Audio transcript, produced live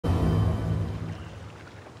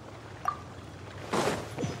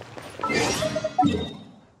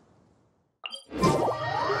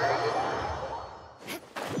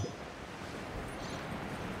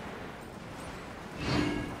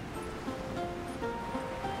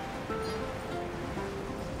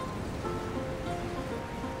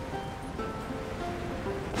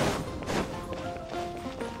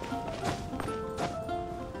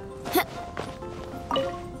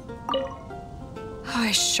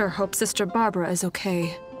I sure hope Sister Barbara is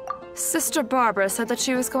okay. Sister Barbara said that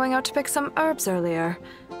she was going out to pick some herbs earlier,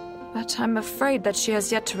 but I'm afraid that she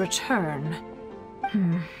has yet to return.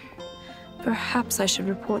 Perhaps I should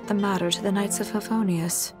report the matter to the Knights of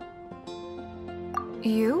Favonius.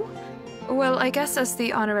 You? Well, I guess as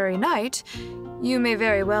the honorary knight, you may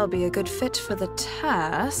very well be a good fit for the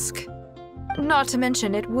task. Not to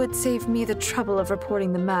mention, it would save me the trouble of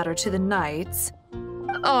reporting the matter to the knights.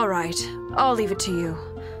 All right, I'll leave it to you.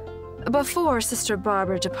 Before Sister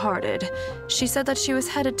Barbara departed, she said that she was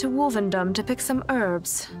headed to Wolvendom to pick some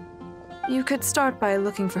herbs. You could start by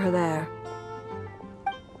looking for her there.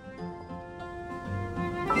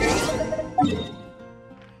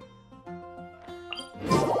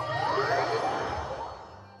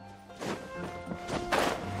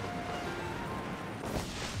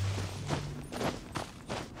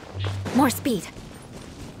 More speed.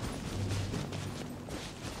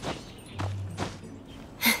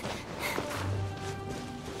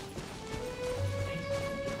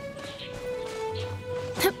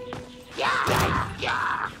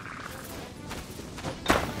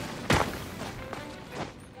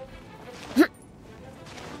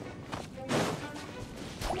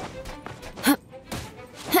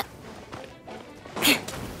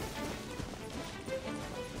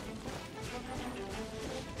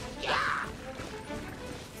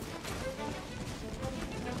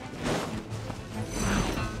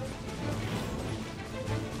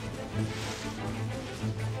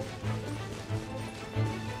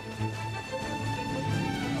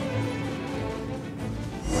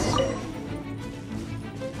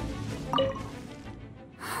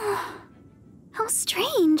 How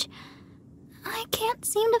strange. I can't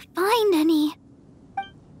seem to find any.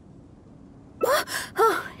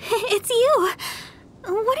 Oh, it's you.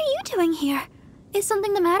 What are you doing here? Is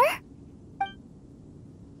something the matter?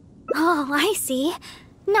 Oh, I see.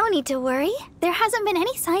 No need to worry. There hasn't been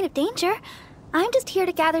any sign of danger. I'm just here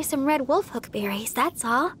to gather some red wolfhook berries, that's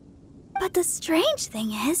all. But the strange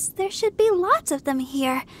thing is, there should be lots of them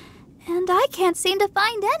here, and I can't seem to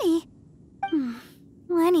find any.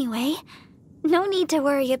 Well, anyway, no need to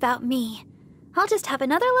worry about me. I'll just have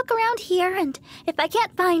another look around here, and if I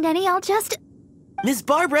can't find any, I'll just... Miss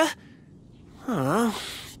Barbara? Huh?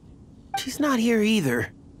 She's not here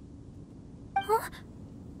either. Huh?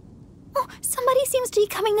 Oh, somebody seems to be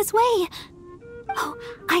coming this way. Oh,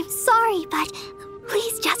 I'm sorry, but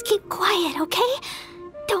please just keep quiet, okay?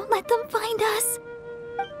 Don't let them find us.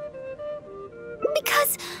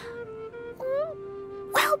 Because...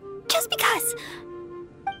 well, just because.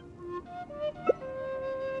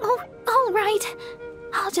 Oh, all right.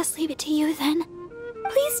 I'll just leave it to you then.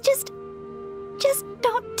 Please just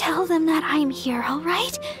don't tell them that I'm here, all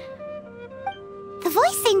right? The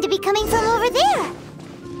voice seemed to be coming from over there.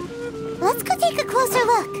 Let's go take a closer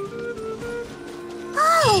look.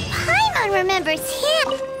 Oh, Paimon remembers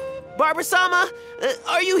him. Barbara-sama,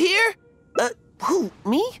 are you here? Who,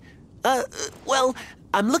 me? Well,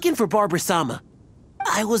 I'm looking for Barbara-sama.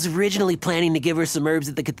 I was originally planning to give her some herbs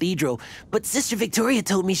at the cathedral, but Sister Victoria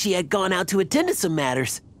told me she had gone out to attend to some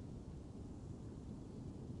matters.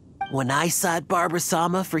 When I sought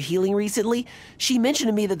Barbara-sama for healing recently, she mentioned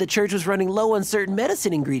to me that the church was running low on certain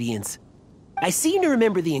medicine ingredients. I seem to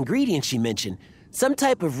remember the ingredients she mentioned, some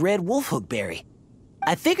type of red wolfhook berry.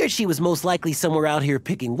 I figured she was most likely somewhere out here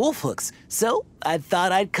picking wolfhooks, so I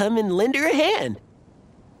thought I'd come and lend her a hand.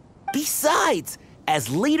 Besides, as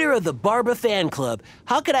leader of the Barbara fan club,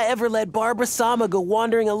 how could I ever let Barbara-sama go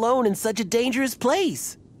wandering alone in such a dangerous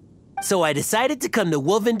place? So I decided to come to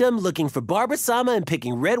Wolvendom looking for Barbara-sama and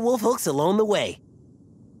picking red wolfhooks along the way.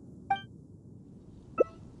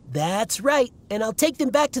 That's right, and I'll take them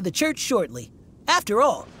back to the church shortly. After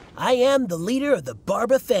all, I am the leader of the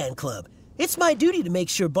Barbara fan club. It's my duty to make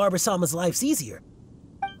sure Barbara-sama's life's easier.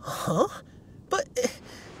 Huh? But,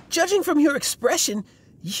 judging from your expression,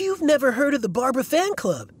 you've never heard of the Barbara fan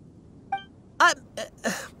club.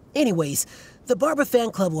 Anyways, the Barbara fan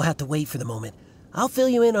club will have to wait for the moment. I'll fill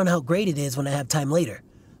you in on how great it is when I have time later.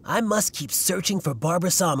 I must keep searching for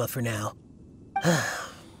Barbara-sama for now.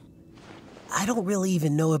 I don't really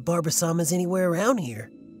even know if Barbara-sama's anywhere around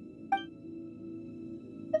here.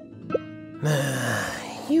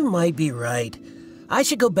 You might be right. I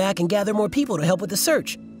should go back and gather more people to help with the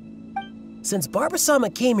search. Since Barbara-sama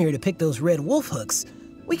came here to pick those red wolfhooks,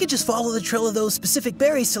 we could just follow the trail of those specific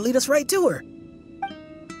berries to lead us right to her.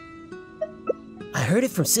 I heard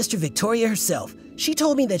it from Sister Victoria herself. She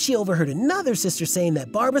told me that she overheard another sister saying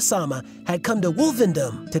that Barbara-sama had come to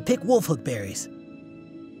Wolvendom to pick wolfhook berries.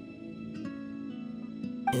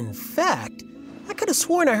 In fact, I could have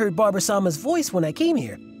sworn I heard Barbara-sama's voice when I came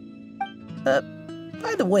here.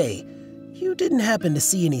 By the way, you didn't happen to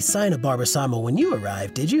see any sign of Barbara-sama when you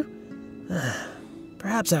arrived, did you?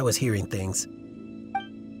 Perhaps I was hearing things.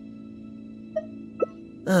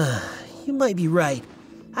 You might be right.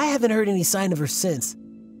 I haven't heard any sign of her since.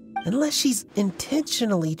 Unless she's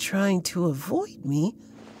intentionally trying to avoid me,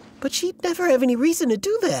 but she'd never have any reason to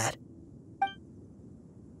do that.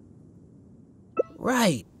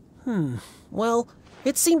 Right. Well,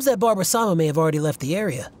 it seems that Barbara-sama may have already left the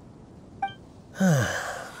area.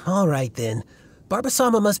 All right then.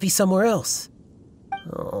 Barbara-sama must be somewhere else.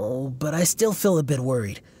 Oh, but I still feel a bit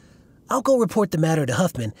worried. I'll go report the matter to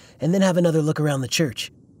Huffman and then have another look around the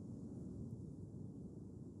church.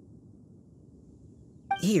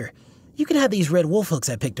 Here, you can have these red wolf hooks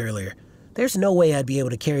I picked earlier. There's no way I'd be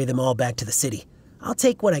able to carry them all back to the city. I'll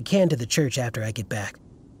take what I can to the church after I get back.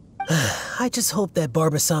 I just hope that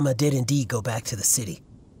Barbara-sama did indeed go back to the city.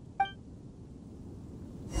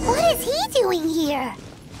 What is he doing here?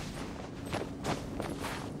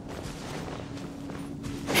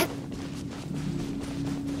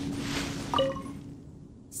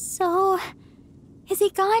 So, is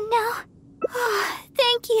he gone now? Oh,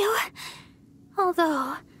 thank you.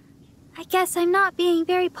 Although, I guess I'm not being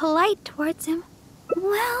very polite towards him.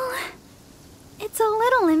 Well, it's a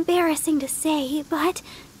little embarrassing to say, but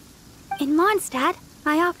in Mondstadt,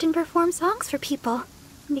 I often perform songs for people.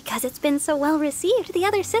 Because it's been so well received, the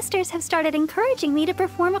other sisters have started encouraging me to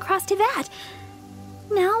perform across Teyvat.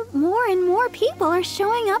 Now, more and more people are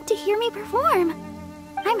showing up to hear me perform.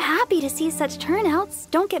 I'm happy to see such turnouts,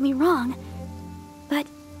 don't get me wrong. But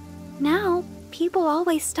now, people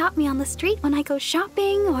always stop me on the street when I go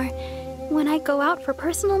shopping or when I go out for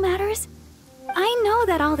personal matters. I know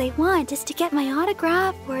that all they want is to get my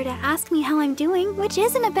autograph or to ask me how I'm doing, which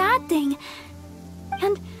isn't a bad thing.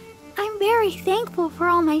 And I'm very thankful for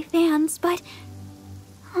all my fans, but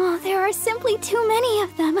there are simply too many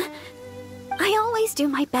of them. I always do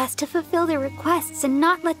my best to fulfill their requests and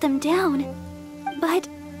not let them down. But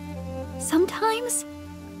sometimes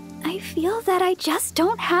I feel that I just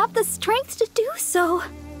don't have the strength to do so.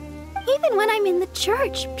 Even when I'm in the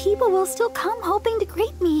church, people will still come hoping to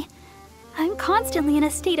greet me. I'm constantly in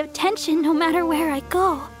a state of tension no matter where I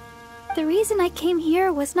go. The reason I came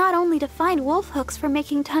here was not only to find wolf hooks for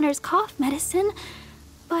making Tunner's cough medicine,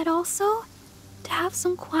 but also to have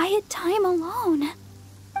some quiet time alone.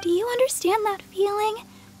 Do you understand that feeling?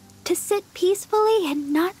 To sit peacefully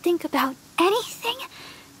and not think about anything?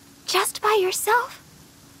 Just by yourself?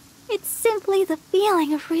 It's simply the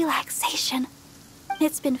feeling of relaxation.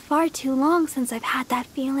 It's been far too long since I've had that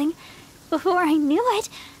feeling. Before I knew it,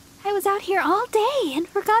 I was out here all day and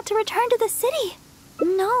forgot to return to the city.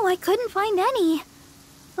 No, I couldn't find any.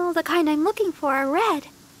 Well, the kind I'm looking for are red.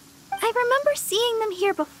 I remember seeing them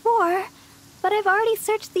here before, but I've already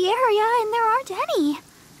searched the area and there aren't any.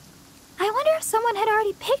 I wonder if someone had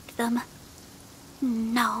already picked them.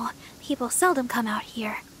 No, people seldom come out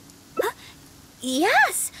here. Huh?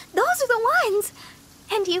 Yes, those are the ones.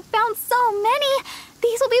 And you found so many.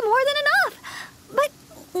 These will be more than enough. But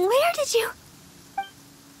where did you...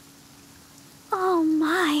 Oh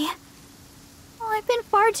my. Well, I've been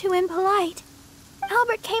far too impolite.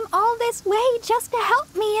 Albert came all this way just to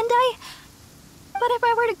help me, and But if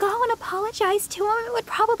I were to go and apologize to him, it would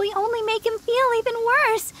probably only make him feel even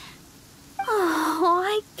worse. Oh,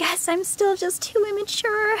 I guess I'm still just too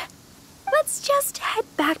immature. Let's just head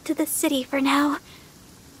back to the city for now.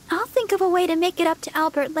 I'll think of a way to make it up to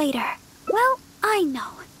Albert later. Well, I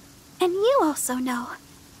know. And you also know.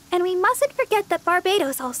 And we mustn't forget that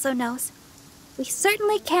Barbados also knows. We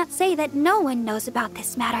certainly can't say that no one knows about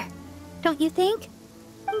this matter. Don't you think?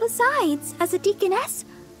 Besides, as a deaconess,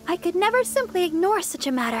 I could never simply ignore such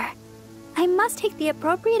a matter. I must take the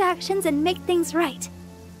appropriate actions and make things right.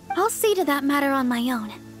 I'll see to that matter on my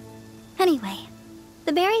own. Anyway,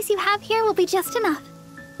 the berries you have here will be just enough.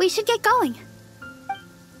 We should get going.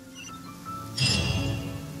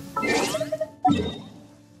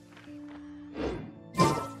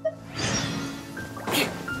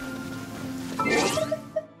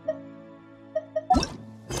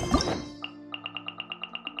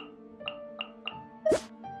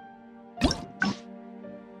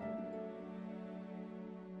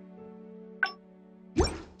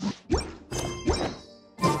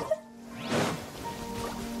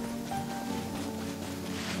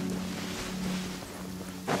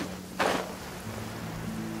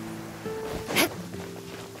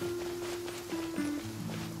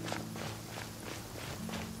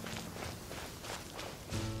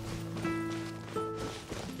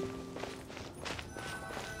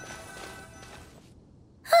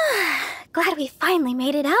 Glad we finally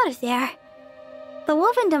made it out of there. The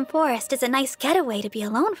Wolvendom Forest is a nice getaway to be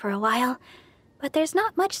alone for a while, but there's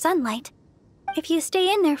not much sunlight. If you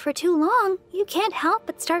stay in there for too long, you can't help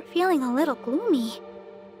but start feeling a little gloomy.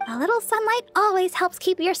 A little sunlight always helps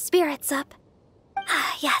keep your spirits up.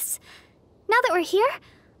 Yes. Now that we're here,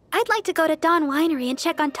 I'd like to go to Dawn Winery and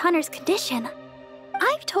check on Tunner's condition.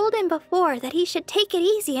 I've told him before that he should take it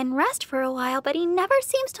easy and rest for a while, but he never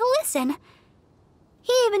seems to listen.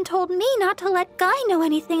 He even told me not to let Guy know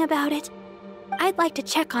anything about it. I'd like to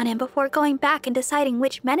check on him before going back and deciding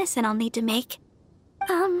which medicine I'll need to make.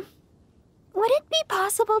 Would it be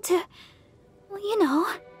possible to,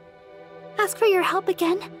 ask for your help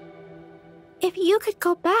again? If you could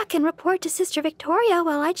go back and report to Sister Victoria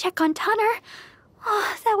while I check on Tunner,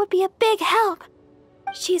 that would be a big help.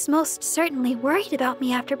 She's most certainly worried about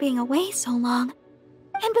me after being away so long.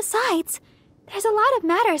 And besides, there's a lot of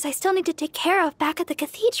matters I still need to take care of back at the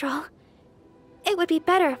cathedral. It would be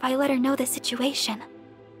better if I let her know the situation.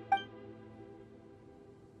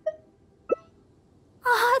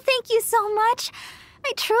 Oh, thank you so much.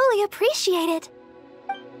 I truly appreciate it.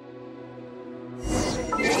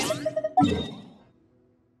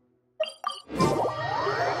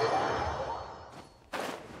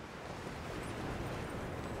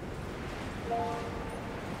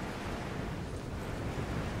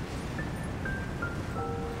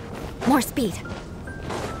 More speed.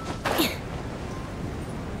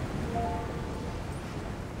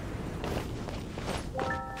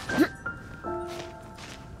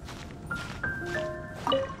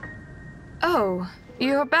 Oh,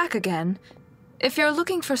 you're back again. If you're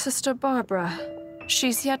looking for Sister Barbara,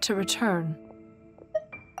 she's yet to return.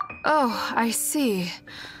 Oh, I see.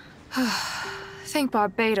 Thank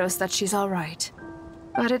Barbados that she's all right.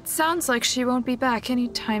 But it sounds like she won't be back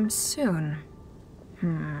anytime soon.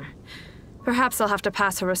 Perhaps I'll have to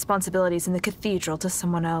pass her responsibilities in the cathedral to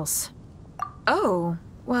someone else. Oh,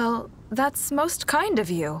 well, that's most kind of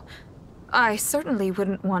you. I certainly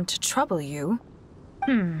wouldn't want to trouble you.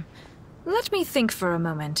 Let me think for a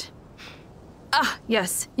moment. Ah,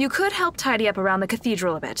 yes, you could help tidy up around the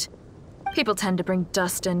cathedral a bit. People tend to bring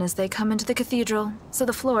dust in as they come into the cathedral, so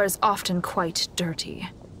the floor is often quite dirty.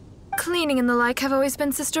 Cleaning and the like have always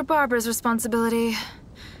been Sister Barbara's responsibility.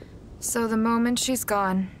 So the moment she's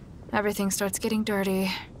gone, everything starts getting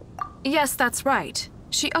dirty. Yes, that's right.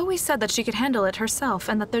 She always said that she could handle it herself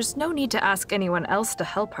and that there's no need to ask anyone else to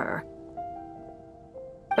help her.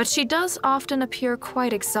 But she does often appear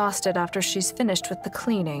quite exhausted after she's finished with the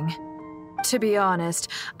cleaning. To be honest,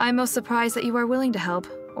 I'm most surprised that you are willing to help,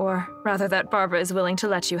 or rather that Barbara is willing to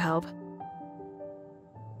let you help.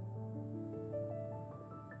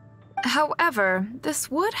 However, this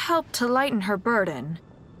would help to lighten her burden.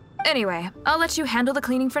 Anyway, I'll let you handle the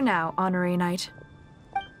cleaning for now, Honorary Knight.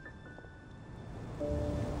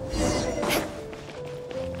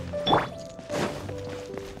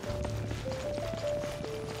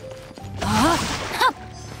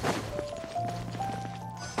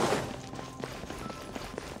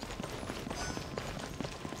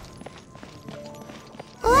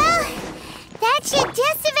 That should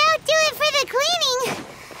just about do it for the cleaning.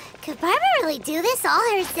 Could Barbara really do this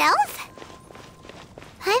all herself?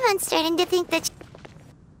 I'm starting to think that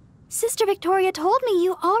Sister Victoria told me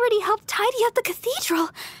you already helped tidy up the cathedral.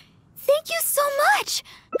 Thank you so much.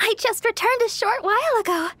 I just returned a short while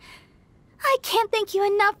ago. I can't thank you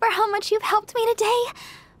enough for how much you've helped me today,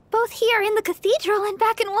 both here in the cathedral and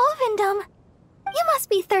back in Wolvendom. You must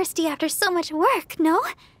be thirsty after so much work, no?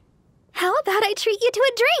 How about I treat you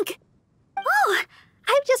to a drink? Oh,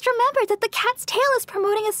 I've just remembered that the Cat's Tail is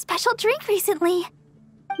promoting a special drink recently.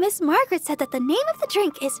 Miss Margaret said that the name of the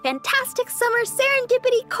drink is Fantastic Summer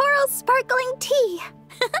Serendipity Coral Sparkling Tea.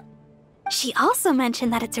 She also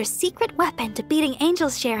mentioned that it's her secret weapon to beating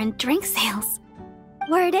Angel's share in drink sales.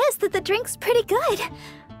 Word is that the drink's pretty good,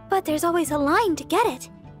 but there's always a line to get it.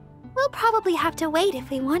 We'll probably have to wait if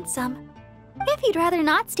we want some. If you'd rather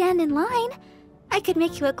not stand in line, I could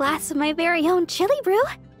make you a glass of my very own chili brew.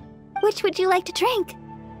 Which would you like to drink?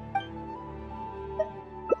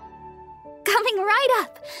 Coming right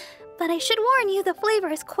up, but I should warn you the flavor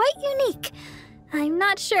is quite unique. I'm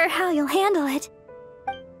not sure how you'll handle it.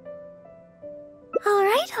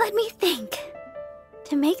 Alright, let me think.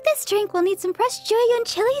 To make this drink, we'll need some fresh Jueyun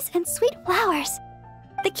chilies and sweet flowers.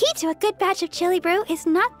 The key to a good batch of chili brew is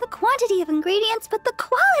not the quantity of ingredients, but the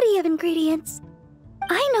quality of ingredients.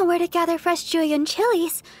 I know where to gather fresh Jueyun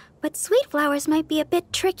chilies, but sweet flowers might be a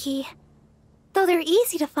bit tricky. Though they're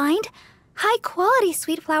easy to find, high-quality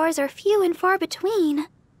sweet flowers are few and far between.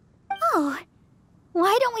 Oh,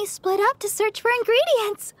 why don't we split up to search for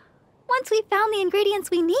ingredients? Once we've found the ingredients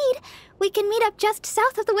we need, we can meet up just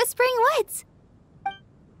south of the Whispering Woods.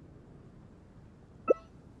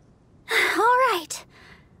 right.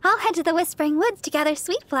 I'll head to the Whispering Woods to gather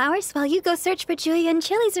sweet flowers while you go search for Julian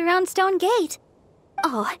chilies around Stone Gate.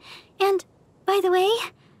 Oh, and by the way,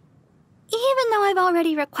 even though I've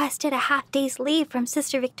already requested a half-day's leave from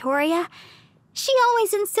Sister Victoria, she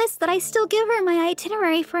always insists that I still give her my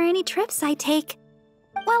itinerary for any trips I take.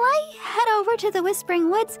 While I head over to the Whispering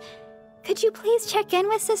Woods, could you please check in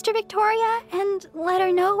with Sister Victoria and let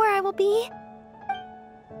her know where I will be?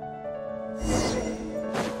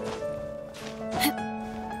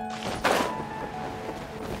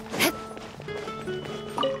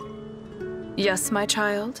 Yes, my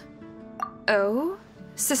child? Oh?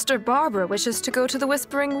 Sister Barbara wishes to go to the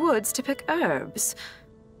Whispering Woods to pick herbs.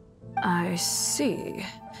 I see.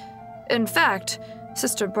 In fact,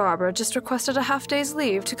 Sister Barbara just requested a half-day's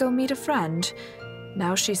leave to go meet a friend.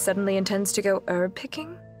 Now she suddenly intends to go herb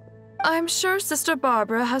picking? I'm sure Sister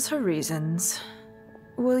Barbara has her reasons.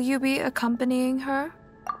 Will you be accompanying her?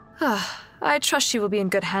 I trust she will be in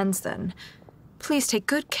good hands then. Please take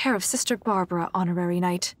good care of Sister Barbara, Honorary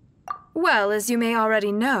Knight. Well, as you may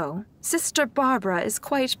already know, Sister Barbara is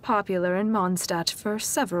quite popular in Mondstadt for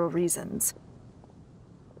several reasons.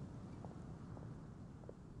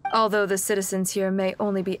 Although the citizens here may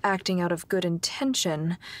only be acting out of good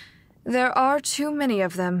intention, there are too many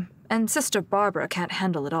of them, and Sister Barbara can't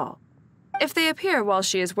handle it all. If they appear while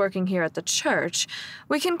she is working here at the church,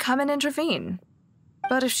 we can come and intervene.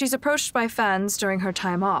 But if she's approached by fans during her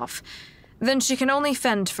time off, then she can only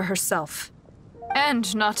fend for herself.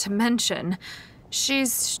 And not to mention,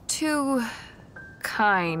 she's too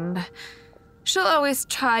kind. She'll always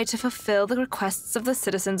try to fulfill the requests of the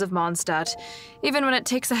citizens of Mondstadt, even when it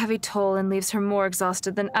takes a heavy toll and leaves her more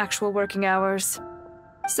exhausted than actual working hours.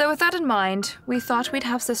 So with that in mind, we thought we'd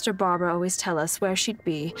have Sister Barbara always tell us where she'd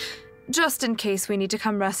be, just in case we need to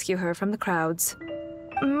come rescue her from the crowds.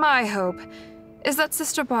 My hope is that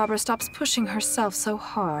Sister Barbara stops pushing herself so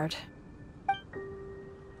hard.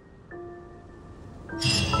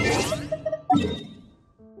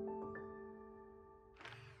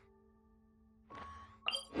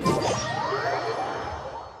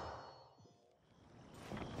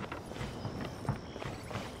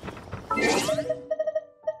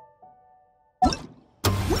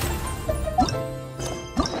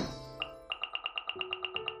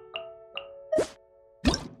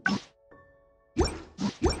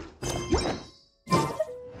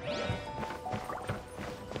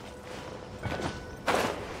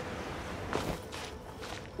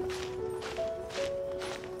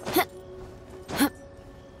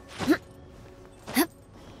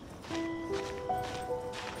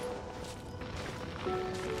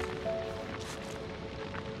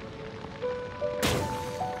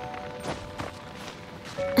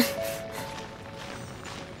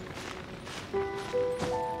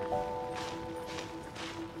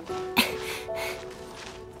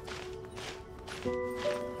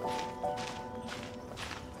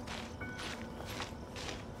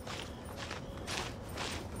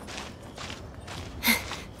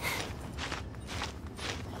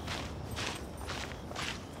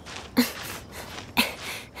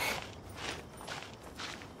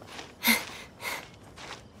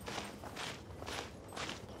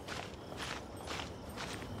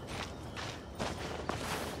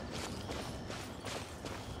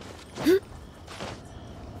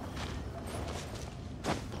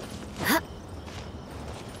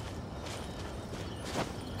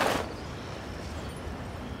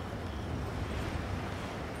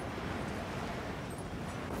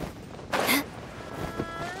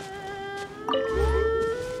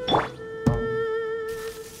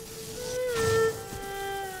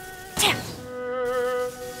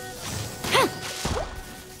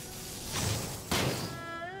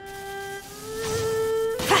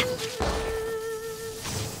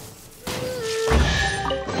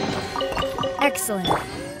 Excellent.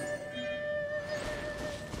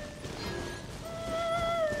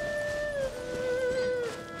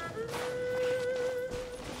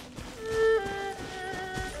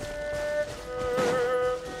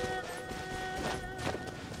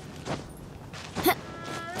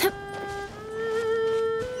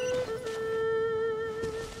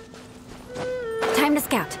 Time to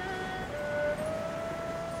scout.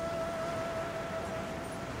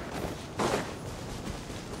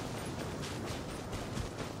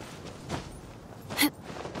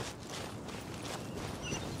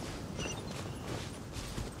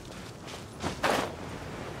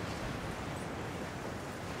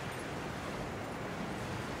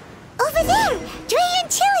 Over there! Julian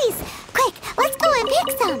chilies! Quick, let's go and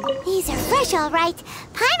pick some. These are fresh, all right.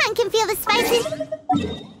 Paimon can feel the spices.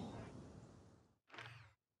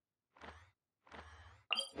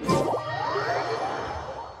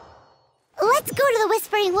 the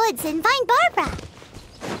Whispering Woods and find Barbara.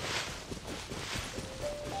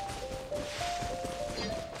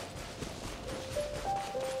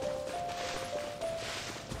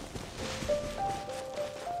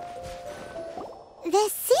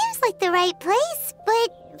 This seems like the right place,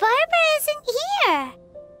 but Barbara isn't here.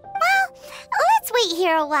 Well, let's wait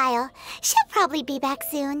here a while. She'll probably be back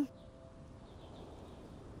soon.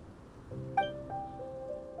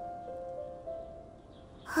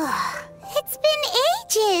 It's been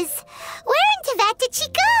ages. Where in Teyvat did she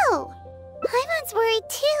go? Paimon's worried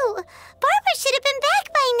too. Barbara should have been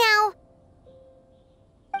back by now.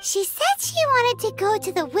 She said she wanted to go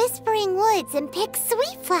to the Whispering Woods and pick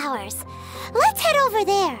sweet flowers. Let's head over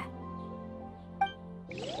there.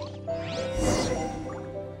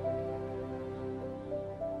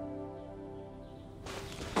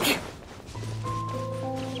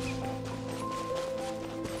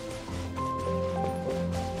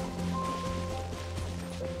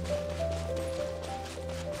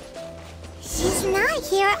 She's not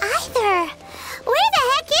here either. Where the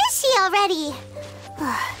heck is she already?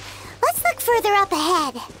 Let's look further up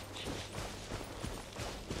ahead.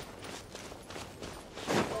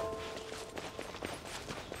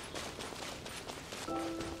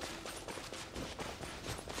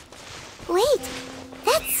 Wait,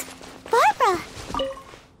 that's Barbara.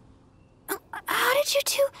 How did you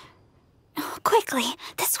two... Oh, quickly,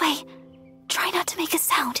 this way. Try not to make a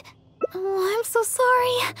sound. Oh, I'm so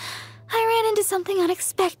sorry. I ran into something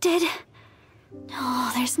unexpected.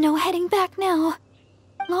 Oh, there's no heading back now.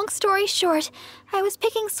 Long story short, I was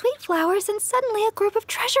picking sweet flowers and suddenly a group of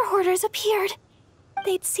treasure hoarders appeared.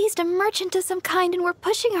 They'd seized a merchant of some kind and were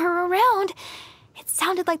pushing her around. It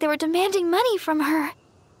sounded like they were demanding money from her.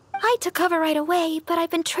 I took cover right away, but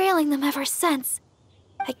I've been trailing them ever since.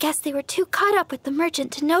 I guess they were too caught up with the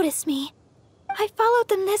merchant to notice me. I followed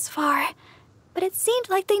them this far, but it seemed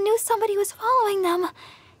like they knew somebody was following them,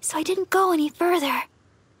 so I didn't go any further.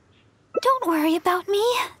 Don't worry about me.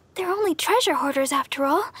 They're only treasure hoarders after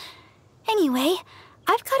all. Anyway,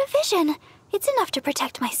 I've got a vision. It's enough to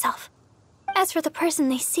protect myself. As for the person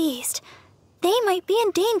they seized, they might be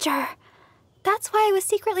in danger. That's why I was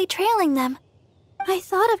secretly trailing them. I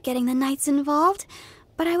thought of getting the knights involved,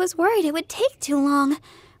 but I was worried it would take too long.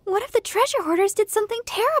 What if the treasure hoarders did something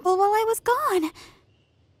terrible while I was gone?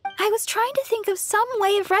 I was trying to think of some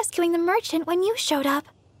way of rescuing the merchant when you showed up.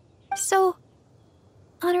 So,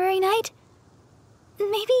 Honorary Knight,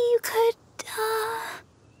 maybe you could,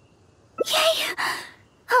 Yay!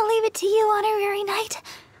 I'll leave it to you, Honorary Knight.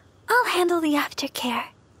 I'll handle the aftercare.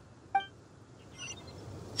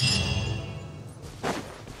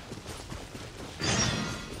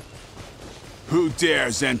 Who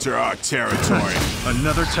dares enter our territory?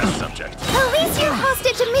 Another test subject. Release your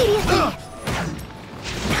hostage immediately!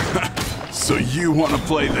 So you want to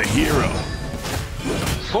play the hero?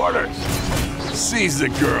 Hoarders! Seize the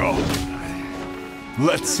girl.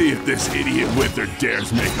 Let's see if this idiot with her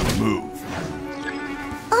dares make a move.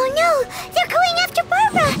 Oh no! They're going after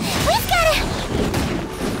Barbara! We've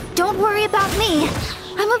gotta... Don't worry about me.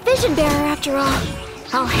 I'm a vision bearer after all.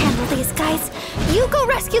 I'll handle these guys. You go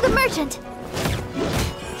rescue the merchant.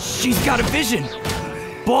 She's got a vision!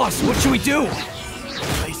 Boss, what should we do?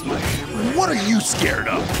 What are you scared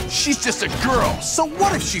of? She's just a girl, so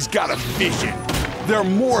what if she's got a vision? There are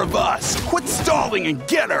more of us. Quit stalling and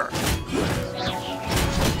get her!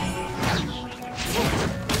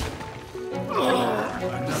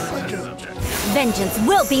 Vengeance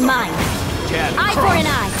will be mine. Eye for an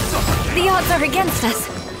eye. The odds are against us.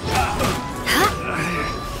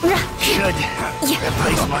 Should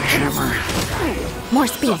replace my hammer. More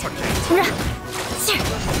speed.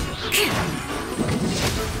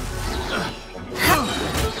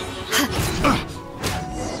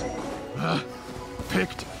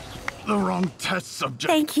 Picked the wrong test subject.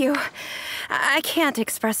 Thank you. I can't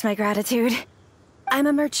express my gratitude. I'm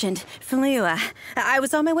a merchant from Liyue. I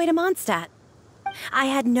was on my way to Mondstadt. I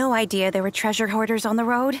had no idea there were treasure hoarders on the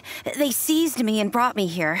road. They seized me and brought me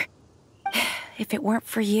here. If it weren't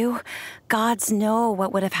for you, gods know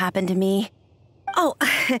what would have happened to me. Oh,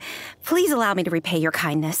 please allow me to repay your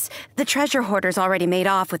kindness. The treasure hoarders already made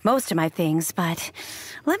off with most of my things, but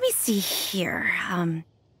let me see here.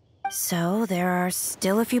 So there are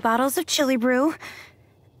still a few bottles of chili brew,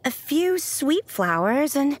 a few sweet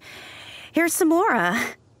flowers, and here's some more.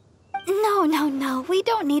 No. We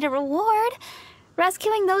don't need a reward.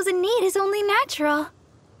 Rescuing those in need is only natural.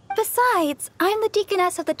 Besides, I'm the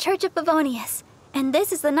deaconess of the Church of Favonius, and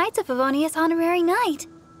this is the Knights of Favonius Honorary Knight.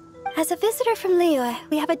 As a visitor from Liyue,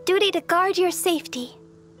 we have a duty to guard your safety.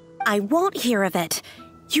 I won't hear of it.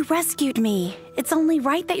 You rescued me. It's only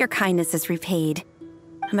right that your kindness is repaid.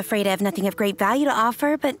 I'm afraid I have nothing of great value to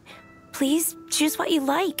offer, but please choose what you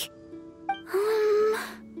like.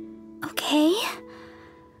 Okay.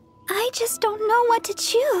 I just don't know what to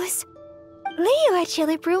choose. Liyue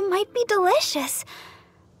chili brew might be delicious,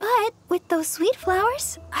 but with those sweet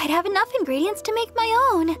flowers, I'd have enough ingredients to make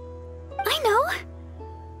my own. I know.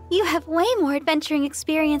 You have way more adventuring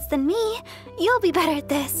experience than me. You'll be better at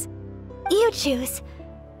this. You choose.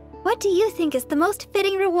 What do you think is the most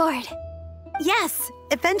fitting reward? Yes,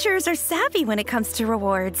 adventurers are savvy when it comes to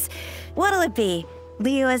rewards. What'll it be?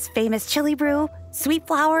 Liyue's famous chili brew, sweet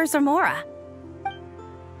flowers, or Mora?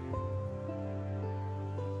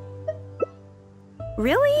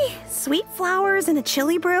 Really? Sweet flowers and a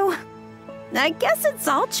chili brew? I guess it's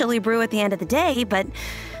all chili brew at the end of the day, but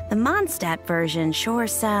the Mondstadt version sure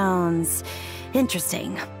sounds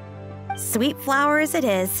interesting. Sweet flowers it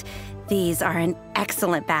is. These are an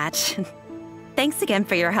excellent batch. Thanks again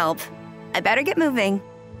for your help. I better get moving.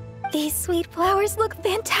 These sweet flowers look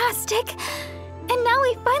fantastic. And now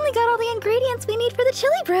we finally got all the ingredients we need for the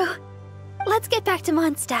chili brew. Let's get back to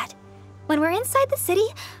Mondstadt. When we're inside the city,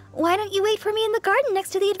 why don't you wait for me in the garden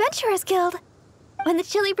next to the Adventurers Guild? When the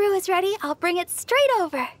chili brew is ready, I'll bring it straight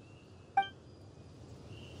over.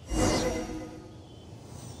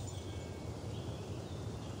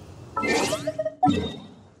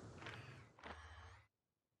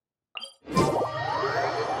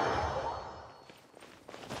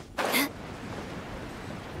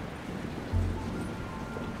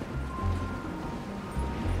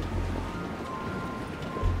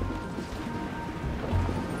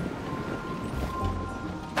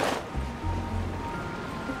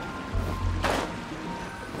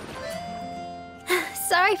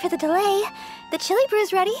 Sorry for the delay. The chili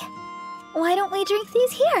brew's ready. Why don't we drink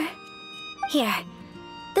these here? Here.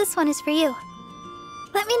 This one is for you.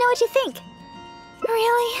 Let me know what you think.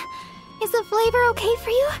 Really? Is the flavor okay for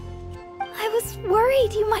you? I was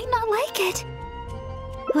worried you might not like it.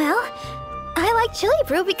 Well, I like chili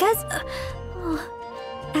brew because...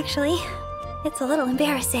 actually, it's a little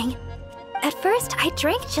embarrassing. At first, I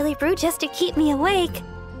drank chili brew just to keep me awake.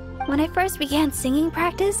 When I first began singing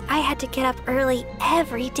practice, I had to get up early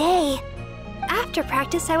every day. After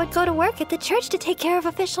practice, I would go to work at the church to take care of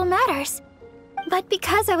official matters. But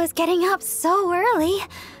because I was getting up so early,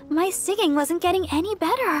 my singing wasn't getting any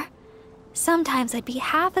better. Sometimes I'd be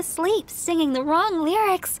half asleep singing the wrong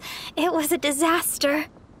lyrics. It was a disaster.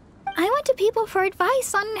 I went to people for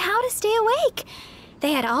advice on how to stay awake.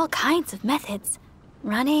 They had all kinds of methods.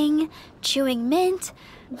 Running, chewing mint.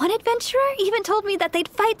 One adventurer even told me that they'd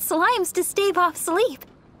fight slimes to stave off sleep.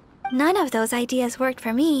 None of those ideas worked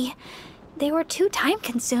for me. They were too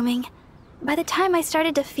time-consuming. By the time I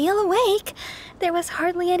started to feel awake, there was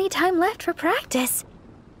hardly any time left for practice.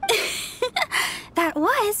 That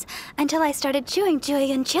was until I started chewing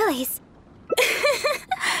Julian chilies.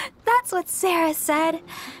 That's what Sarah said.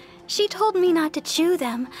 She told me not to chew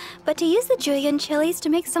them, but to use the Julian chilies to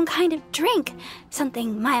make some kind of drink,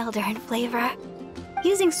 something milder in flavor.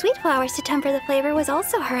 Using sweet flowers to temper the flavor was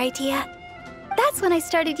also her idea. That's when I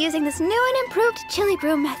started using this new and improved chili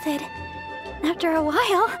brew method. After a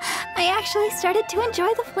while, I actually started to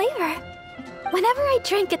enjoy the flavor. Whenever I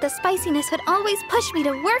drank it, the spiciness would always push me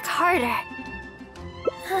to work harder.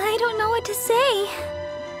 I don't know what to say.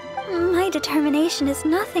 My determination is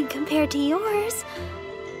nothing compared to yours.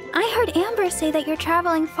 I heard Amber say that you're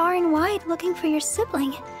traveling far and wide looking for your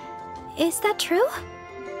sibling. Is that true?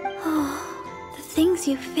 Oh, the things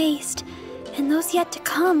you faced, and those yet to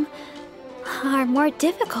come, are more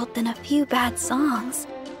difficult than a few bad songs.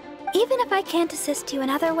 Even if I can't assist you in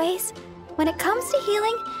other ways, when it comes to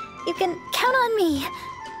healing, you can count on me.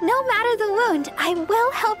 No matter the wound, I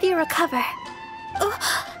will help you recover. Oh,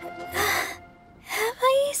 have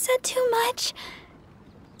I said too much?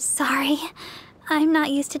 Sorry, I'm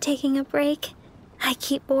not used to taking a break. I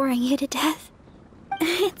keep boring you to death.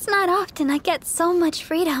 It's not often I get so much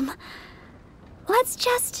freedom. Let's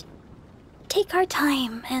just take our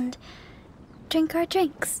time and drink our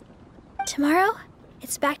drinks. Tomorrow,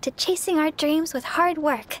 it's back to chasing our dreams with hard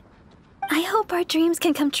work. I hope our dreams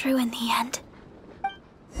can come true in the end.